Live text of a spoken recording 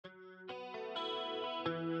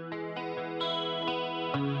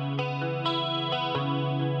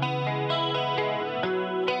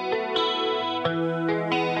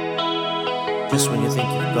Just when you think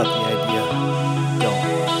you've got the idea, don't.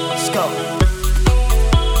 Let's go.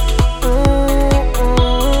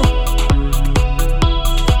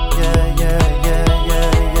 Yeah, yeah, yeah,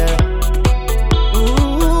 yeah, yeah.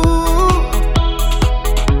 Ooh,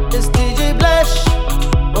 it's DJ Blesh.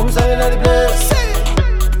 Boomslang and Blesh.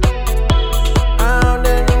 Round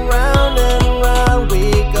and round we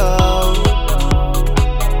go,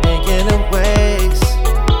 making a waves.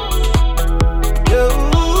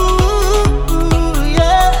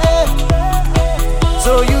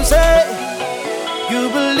 So you say you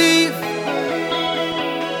believe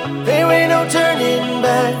there ain't no turning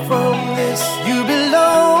back from this. You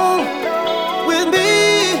belong with me.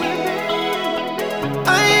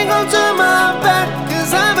 I ain't gon' turn my back,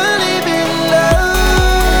 'cause I believe in love.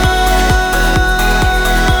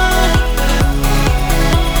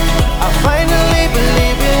 I finally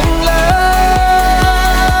believe in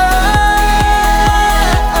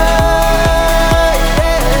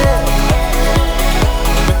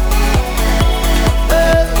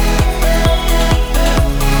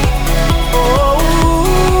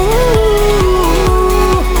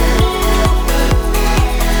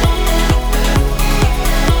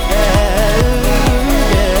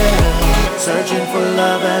searching for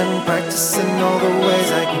love and practicing all the ways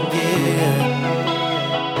I can give.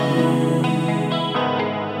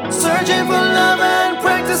 Searching for love and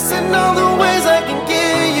practicing all the ways I can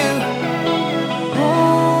give you.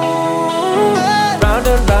 Round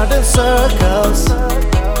and round in circles,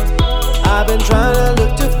 I've been trying to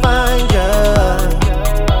look to find you.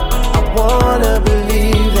 I wanna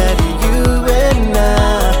believe that you and I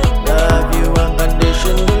love you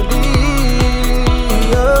unconditionally.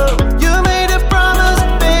 Oh. You made a promise,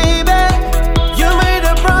 baby. You made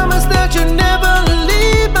a promise that you never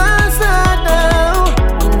leave my side now.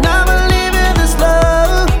 And I believe in this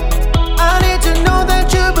love. I need to know that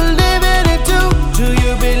you believe in it too. Do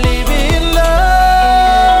you believe in love?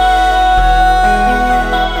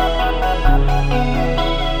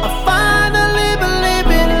 I finally believe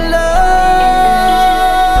in love.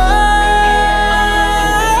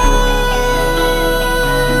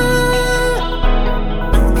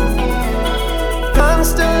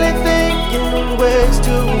 Constantly thinking of ways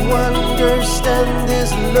to understand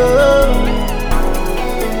this love.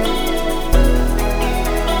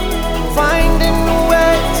 Finding a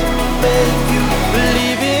way to make you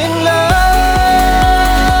believe in love.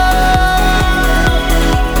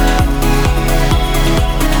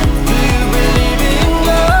 Do you believe in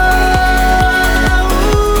love?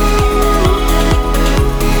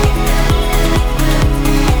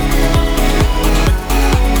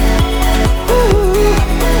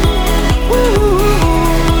 Ooh,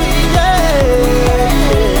 yeah, yeah.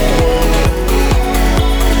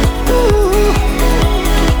 Ooh,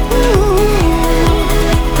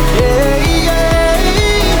 yeah, yeah.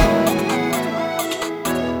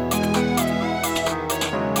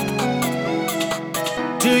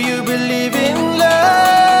 Do you believe in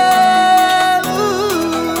love?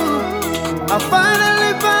 Ooh, I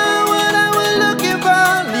finally found what I was looking for.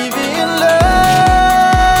 Live in love.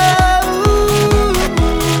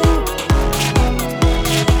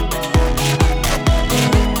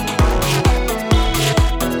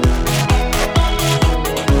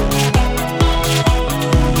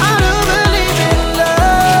 I do believe in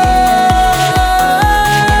love.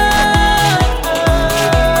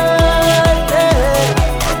 Yeah.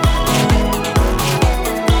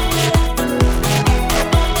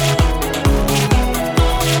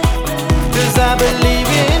 'Cause I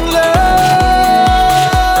believe in love.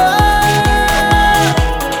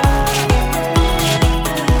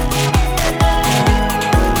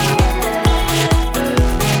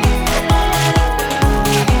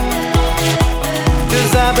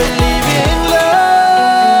 'Cause I believe